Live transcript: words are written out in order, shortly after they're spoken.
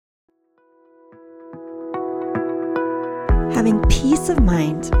having peace of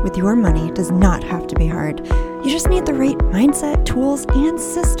mind with your money does not have to be hard. You just need the right mindset, tools, and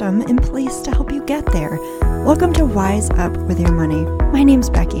system in place to help you get there. Welcome to Wise Up with Your Money. My name's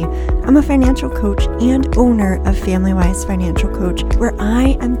Becky. I'm a financial coach and owner of FamilyWise Financial Coach, where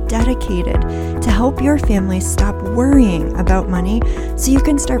I am dedicated to help your family stop worrying about money so you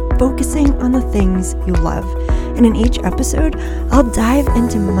can start focusing on the things you love. And in each episode, I'll dive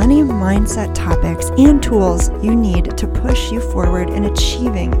into money mindset topics and tools you need to push you forward in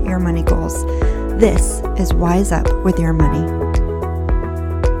achieving your money goals. This is Wise Up with Your Money.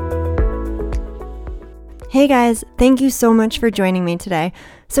 Hey guys, thank you so much for joining me today.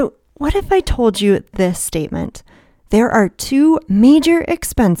 So what if I told you this statement? There are two major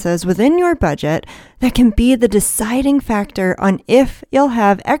expenses within your budget that can be the deciding factor on if you'll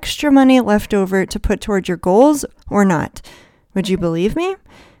have extra money left over to put towards your goals or not. Would you believe me?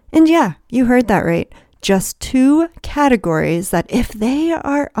 And yeah, you heard that right. Just two categories that if they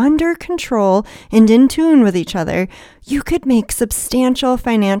are under control and in tune with each other, you could make substantial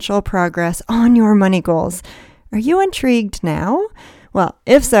financial progress on your money goals. Are you intrigued now? Well,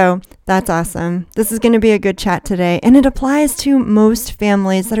 if so, that's awesome. This is going to be a good chat today, and it applies to most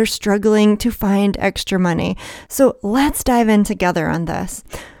families that are struggling to find extra money. So let's dive in together on this.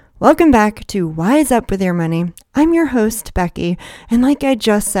 Welcome back to Wise Up with Your Money. I'm your host, Becky, and like I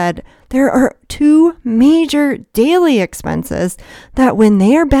just said, there are two major daily expenses that when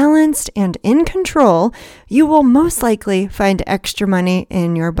they are balanced and in control, you will most likely find extra money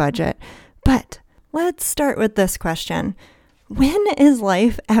in your budget. But let's start with this question. When is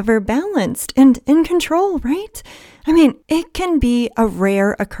life ever balanced and in control, right? I mean, it can be a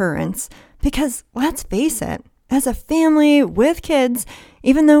rare occurrence because let's face it, as a family with kids,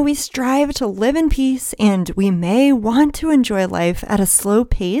 even though we strive to live in peace and we may want to enjoy life at a slow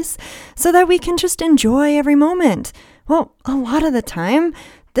pace so that we can just enjoy every moment, well, a lot of the time,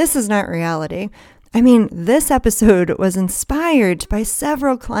 this is not reality. I mean, this episode was inspired by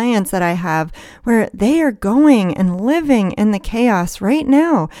several clients that I have where they are going and living in the chaos right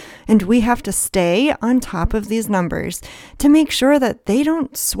now. And we have to stay on top of these numbers to make sure that they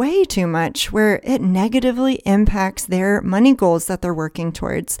don't sway too much where it negatively impacts their money goals that they're working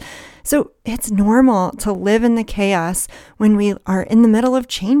towards. So it's normal to live in the chaos when we are in the middle of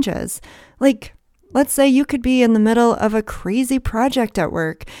changes. Like, let's say you could be in the middle of a crazy project at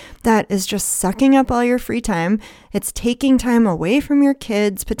work that is just sucking up all your free time. It's taking time away from your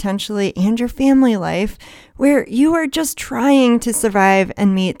kids potentially and your family life where you are just trying to survive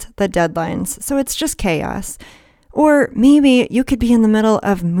and meet the deadlines. So it's just chaos. Or maybe you could be in the middle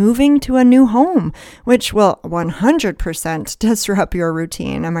of moving to a new home, which will 100% disrupt your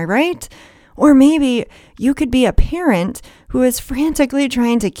routine. Am I right? Or maybe you could be a parent who is frantically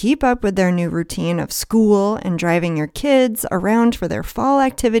trying to keep up with their new routine of school and driving your kids around for their fall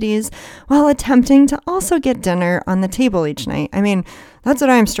activities while attempting to also get dinner on the table each night. I mean, that's what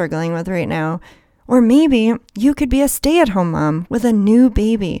I'm struggling with right now. Or maybe you could be a stay-at-home mom with a new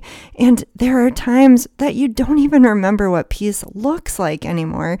baby, and there are times that you don't even remember what peace looks like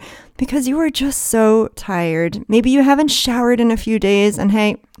anymore because you are just so tired. Maybe you haven't showered in a few days, and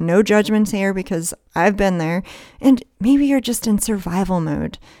hey, no judgments here because I've been there, and maybe you're just in survival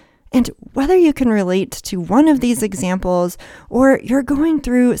mode. And whether you can relate to one of these examples or you're going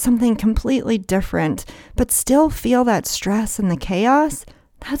through something completely different but still feel that stress and the chaos,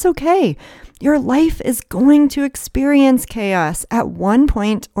 that's okay. Your life is going to experience chaos at one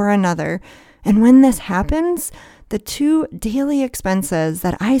point or another. And when this happens, the two daily expenses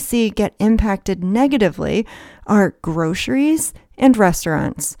that I see get impacted negatively are groceries and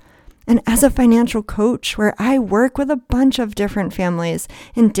restaurants. And as a financial coach, where I work with a bunch of different families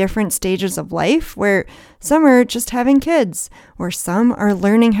in different stages of life, where some are just having kids, or some are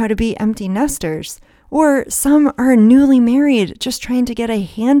learning how to be empty nesters, or some are newly married, just trying to get a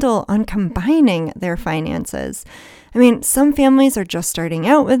handle on combining their finances. I mean, some families are just starting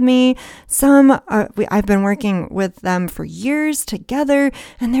out with me. I've been working with them for years together,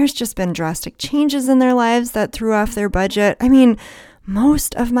 and there's just been drastic changes in their lives that threw off their budget. I mean,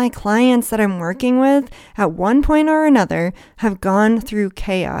 most of my clients that I'm working with at one point or another have gone through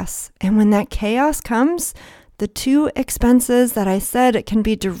chaos. And when that chaos comes, the two expenses that I said can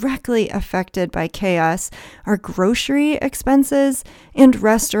be directly affected by chaos are grocery expenses and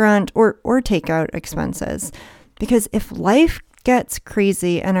restaurant or takeout expenses. Because if life gets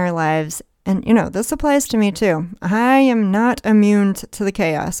crazy in our lives, and this applies to me too, I am not immune to the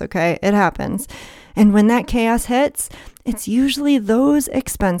chaos, okay? It happens. And when that chaos hits, it's usually those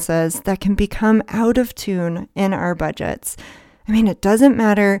expenses that can become out of tune in our budgets. I mean, it doesn't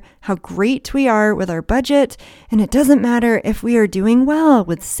matter how great we are with our budget, and it doesn't matter if we are doing well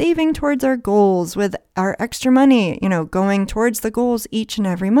with saving towards our goals, with our extra money, going towards the goals each and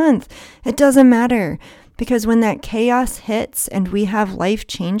every month. It doesn't matter, because when that chaos hits and we have life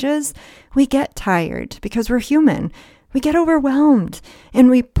changes, we get tired because we're human. We get overwhelmed and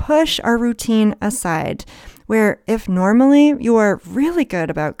we push our routine aside, where if normally you are really good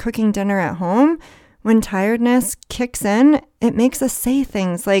about cooking dinner at home, when tiredness kicks in, it makes us say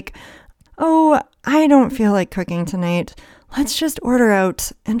things like, "Oh, I don't feel like cooking tonight. Let's just order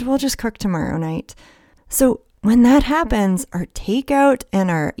out and we'll just cook tomorrow night." So when that happens, our takeout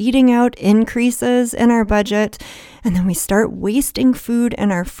and our eating out increases in our budget, and then we start wasting food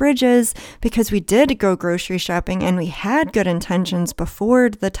in our fridges because we did go grocery shopping and we had good intentions before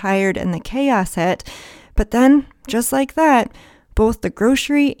the tired and the chaos hit. But then, just like that, both the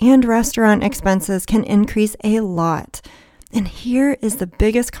grocery and restaurant expenses can increase a lot. And here is the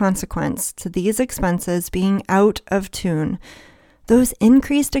biggest consequence to these expenses being out of tune. Those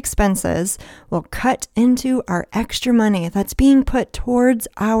increased expenses will cut into our extra money that's being put towards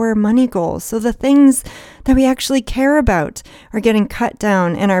our money goals. So the things that we actually care about are getting cut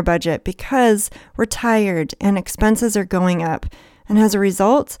down in our budget because we're tired and expenses are going up. And as a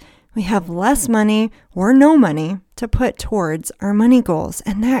result, we have less money or no money to put towards our money goals.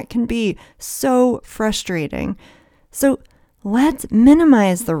 And that can be so frustrating. So let's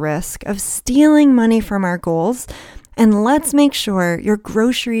minimize the risk of stealing money from our goals. And let's make sure your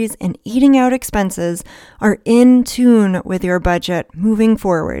groceries and eating out expenses are in tune with your budget moving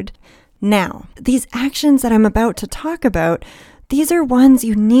forward. Now, these actions that I'm about to talk about, these are ones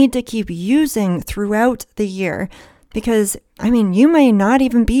you need to keep using throughout the year. Because, you may not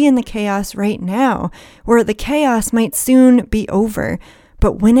even be in the chaos right now, or the chaos might soon be over.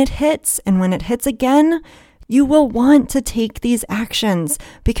 But when it hits, and when it hits again, you will want to take these actions,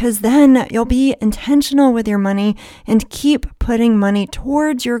 because then you'll be intentional with your money and keep putting money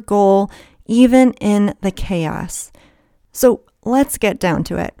towards your goal, even in the chaos. So let's get down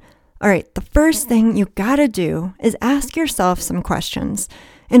to it. All right, the first thing you gotta do is ask yourself some questions.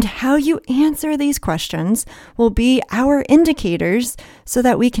 And how you answer these questions will be our indicators so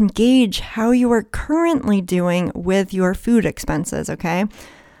that we can gauge how you are currently doing with your food expenses, okay?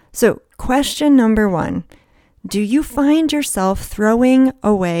 So question number 1, do you find yourself throwing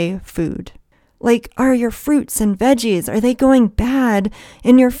away food? Like, are your fruits and veggies, are they going bad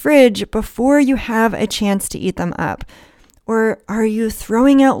in your fridge before you have a chance to eat them up? Or are you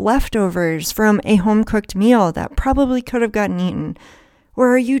throwing out leftovers from a home-cooked meal that probably could have gotten eaten? Or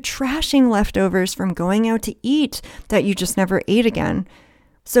are you trashing leftovers from going out to eat that you just never ate again?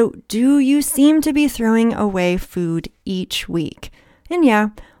 So do you seem to be throwing away food each week? And yeah,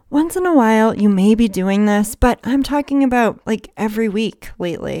 once in a while you may be doing this, but I'm talking about like every week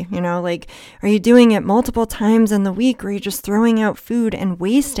lately, are you doing it multiple times in the week, or are you just throwing out food and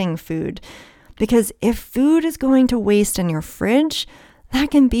wasting food? Because if food is going to waste in your fridge, that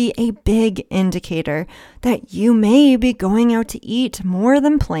can be a big indicator that you may be going out to eat more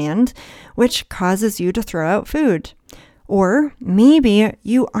than planned, which causes you to throw out food. Or maybe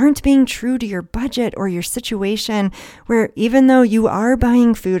you aren't being true to your budget or your situation, where even though you are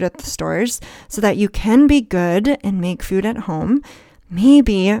buying food at the stores so that you can be good and make food at home,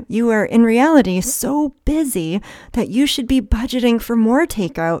 maybe you are in reality so busy that you should be budgeting for more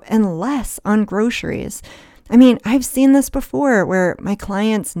takeout and less on groceries. I've seen this before where my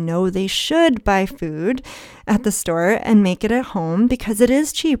clients know they should buy food at the store and make it at home because it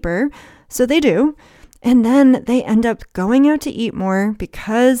is cheaper, so they do. And then they end up going out to eat more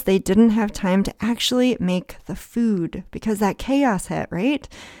because they didn't have time to actually make the food because that chaos hit, right?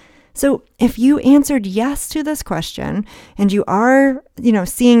 So if you answered yes to this question and you are,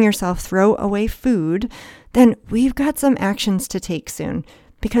 seeing yourself throw away food, then we've got some actions to take soon.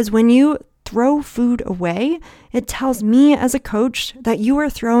 Because when you throw food away, it tells me as a coach that you are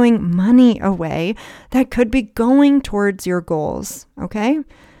throwing money away that could be going towards your goals, okay?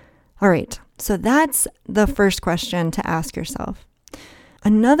 All right, so that's the first question to ask yourself.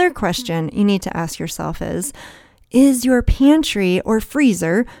 Another question you need to ask yourself is your pantry or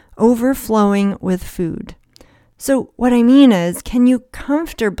freezer overflowing with food? So what I mean is, can you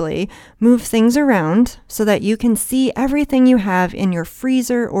comfortably move things around so that you can see everything you have in your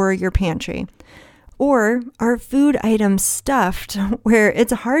freezer or your pantry? Or are food items stuffed where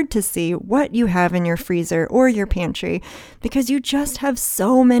it's hard to see what you have in your freezer or your pantry because you just have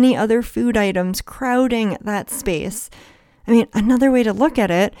so many other food items crowding that space? I mean, another way to look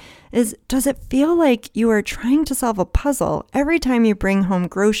at it is, does it feel like you are trying to solve a puzzle every time you bring home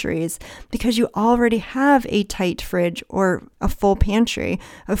groceries because you already have a tight fridge or a full pantry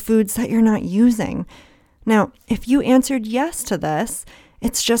of foods that you're not using? Now, if you answered yes to this,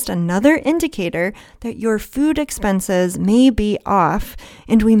 it's just another indicator that your food expenses may be off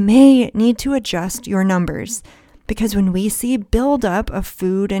and we may need to adjust your numbers. Because when we see buildup of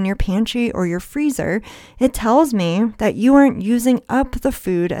food in your pantry or your freezer, it tells me that you aren't using up the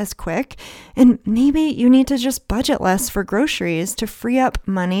food as quick, and maybe you need to just budget less for groceries to free up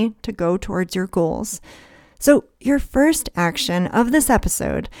money to go towards your goals. So your first action of this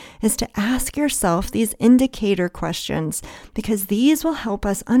episode is to ask yourself these indicator questions, because these will help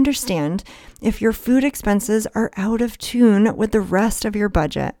us understand if your food expenses are out of tune with the rest of your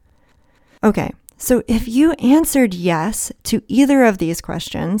budget. Okay. So if you answered yes to either of these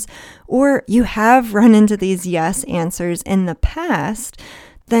questions, or you have run into these yes answers in the past,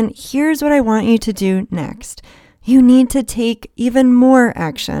 then here's what I want you to do next. You need to take even more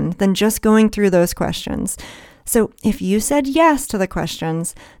action than just going through those questions. So if you said yes to the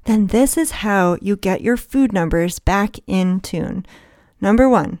questions, then this is how you get your food numbers back in tune. Number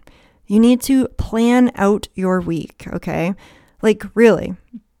 1, you need to plan out your week, okay? Like really.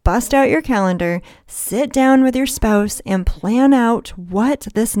 Bust out your calendar, sit down with your spouse, and plan out what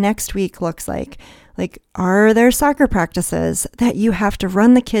this next week looks like. Like, are there soccer practices that you have to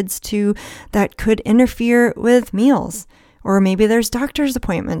run the kids to that could interfere with meals? Or maybe there's doctor's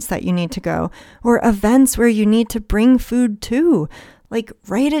appointments that you need to go, or events where you need to bring food to. Like,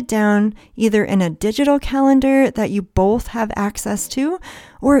 write it down either in a digital calendar that you both have access to,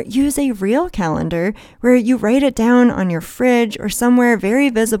 or use a real calendar where you write it down on your fridge or somewhere very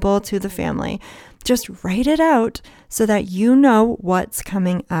visible to the family. Just write it out so that you know what's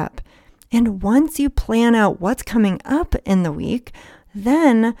coming up. And once you plan out what's coming up in the week,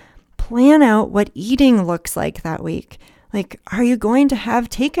 then plan out what eating looks like that week. Like, are you going to have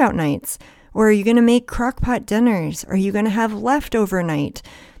takeout nights? Or are you going to make crock-pot dinners? Are you going to have leftover night?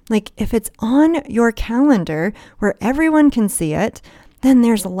 Like, if it's on your calendar where everyone can see it, then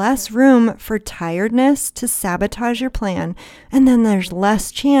there's less room for tiredness to sabotage your plan. And then there's less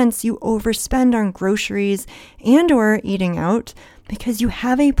chance you overspend on groceries and or eating out because you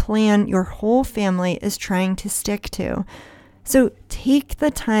have a plan your whole family is trying to stick to. So take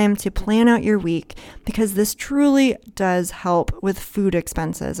the time to plan out your week, because this truly does help with food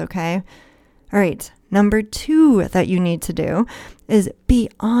expenses, okay? All right, number 2 that you need to do is be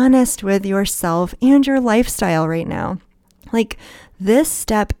honest with yourself and your lifestyle right now. Like, this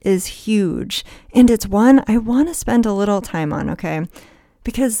step is huge, and it's one I want to spend a little time on, okay?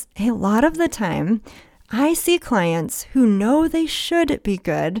 Because a lot of the time, I see clients who know they should be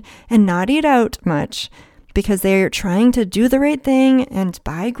good and not eat out much because they're trying to do the right thing and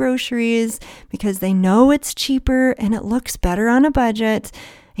buy groceries because they know it's cheaper and it looks better on a budget.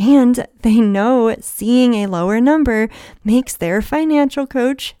 And they know seeing a lower number makes their financial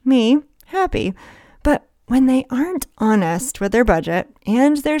coach, me, happy. But when they aren't honest with their budget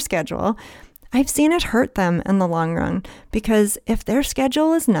and their schedule, I've seen it hurt them in the long run, because if their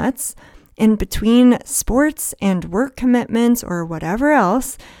schedule is nuts, in between sports and work commitments or whatever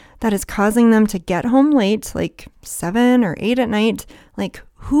else that is causing them to get home late, like 7 or 8 at night, like,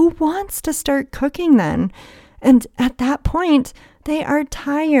 who wants to start cooking then? And at that point, they are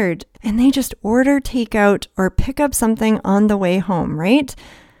tired and they just order takeout or pick up something on the way home, right?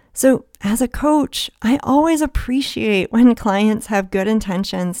 So as a coach, I always appreciate when clients have good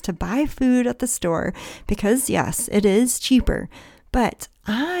intentions to buy food at the store because, yes, it is cheaper. But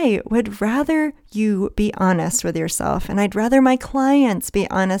I would rather you be honest with yourself, and I'd rather my clients be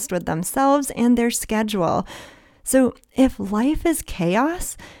honest with themselves and their schedule. So if life is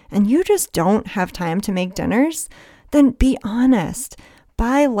chaos and you just don't have time to make dinners, then be honest.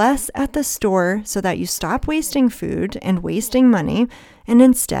 Buy less at the store so that you stop wasting food and wasting money, and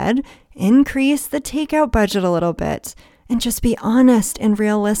instead increase the takeout budget a little bit. And just be honest and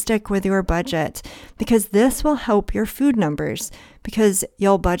realistic with your budget, because this will help your food numbers, because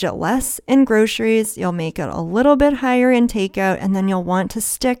you'll budget less in groceries, you'll make it a little bit higher in takeout, and then you'll want to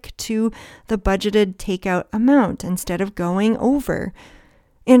stick to the budgeted takeout amount instead of going over.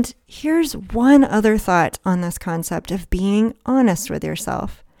 And here's one other thought on this concept of being honest with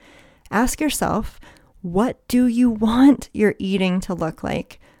yourself. Ask yourself, what do you want your eating to look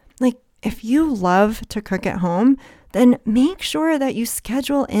like? Like, if you love to cook at home, then make sure that you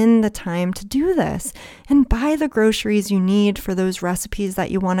schedule in the time to do this and buy the groceries you need for those recipes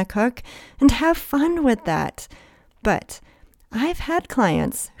that you want to cook and have fun with that. But I've had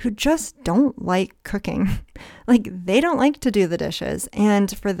clients who just don't like cooking. Like, they don't like to do the dishes.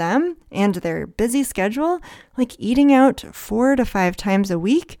 And for them and their busy schedule, like eating out 4 to 5 times a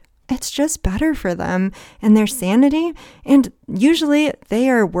week, it's just better for them and their sanity. And usually they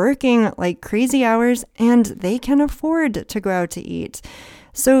are working like crazy hours and they can afford to go out to eat.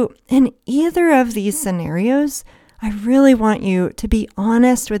 So in either of these scenarios, I really want you to be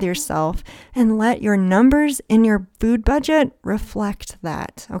honest with yourself and let your numbers in your food budget reflect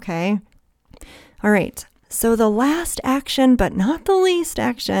that, okay? All right, so the last action, but not the least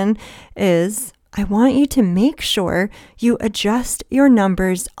action, is I want you to make sure you adjust your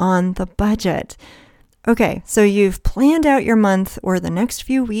numbers on the budget. Okay, so you've planned out your month or the next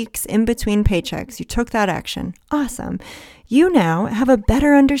few weeks in between paychecks. You took that action. Awesome. You now have a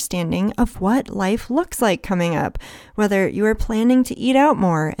better understanding of what life looks like coming up, whether you are planning to eat out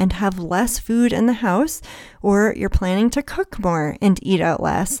more and have less food in the house, or you're planning to cook more and eat out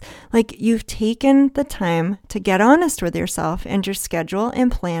less. Like, you've taken the time to get honest with yourself and your schedule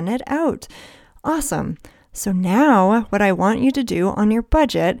and plan it out. Awesome. So now what I want you to do on your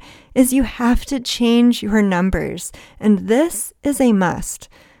budget is you have to change your numbers. And this is a must.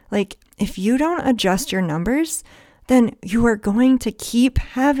 Like, if you don't adjust your numbers, then you are going to keep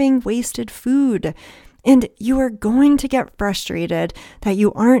having wasted food. And you are going to get frustrated that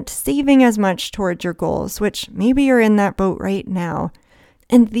you aren't saving as much towards your goals, which maybe you're in that boat right now.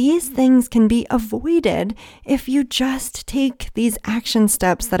 And these things can be avoided if you just take these action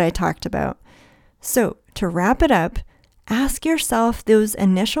steps that I talked about. So to wrap it up, ask yourself those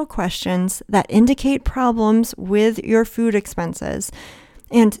initial questions that indicate problems with your food expenses.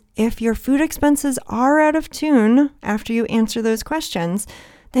 And if your food expenses are out of tune after you answer those questions,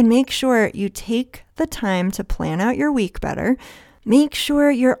 then make sure you take the time to plan out your week better. Make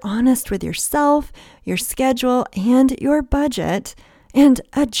sure you're honest with yourself, your schedule, and your budget, and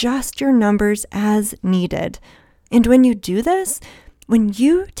adjust your numbers as needed. And when you do this, when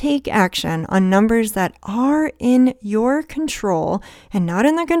you take action on numbers that are in your control and not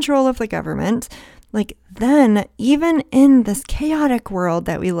in the control of the government, like, then even in this chaotic world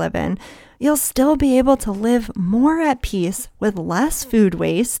that we live in, you'll still be able to live more at peace with less food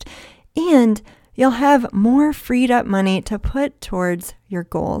waste, and you'll have more freed up money to put towards your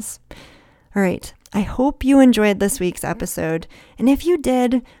goals. All right, I hope you enjoyed this week's episode. And if you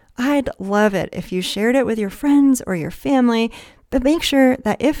did, I'd love it if you shared it with your friends or your family. But make sure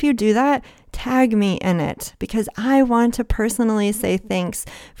that if you do that, tag me in it, because I want to personally say thanks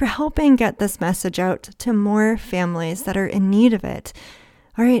for helping get this message out to more families that are in need of it.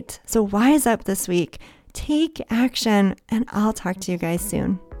 All right, so wise up this week, take action, and I'll talk to you guys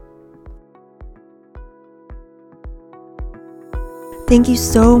soon. Thank you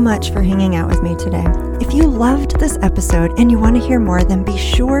so much for hanging out with me today. If you loved this episode and you want to hear more, then be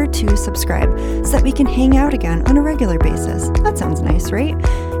sure to subscribe so that we can hang out again on a regular basis. That sounds nice, right?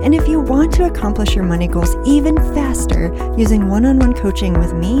 And if you want to accomplish your money goals even faster using one-on-one coaching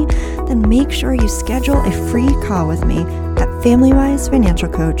with me, then make sure you schedule a free call with me at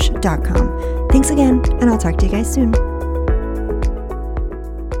FamilyWiseFinancialCoach.com. Thanks again, and I'll talk to you guys soon.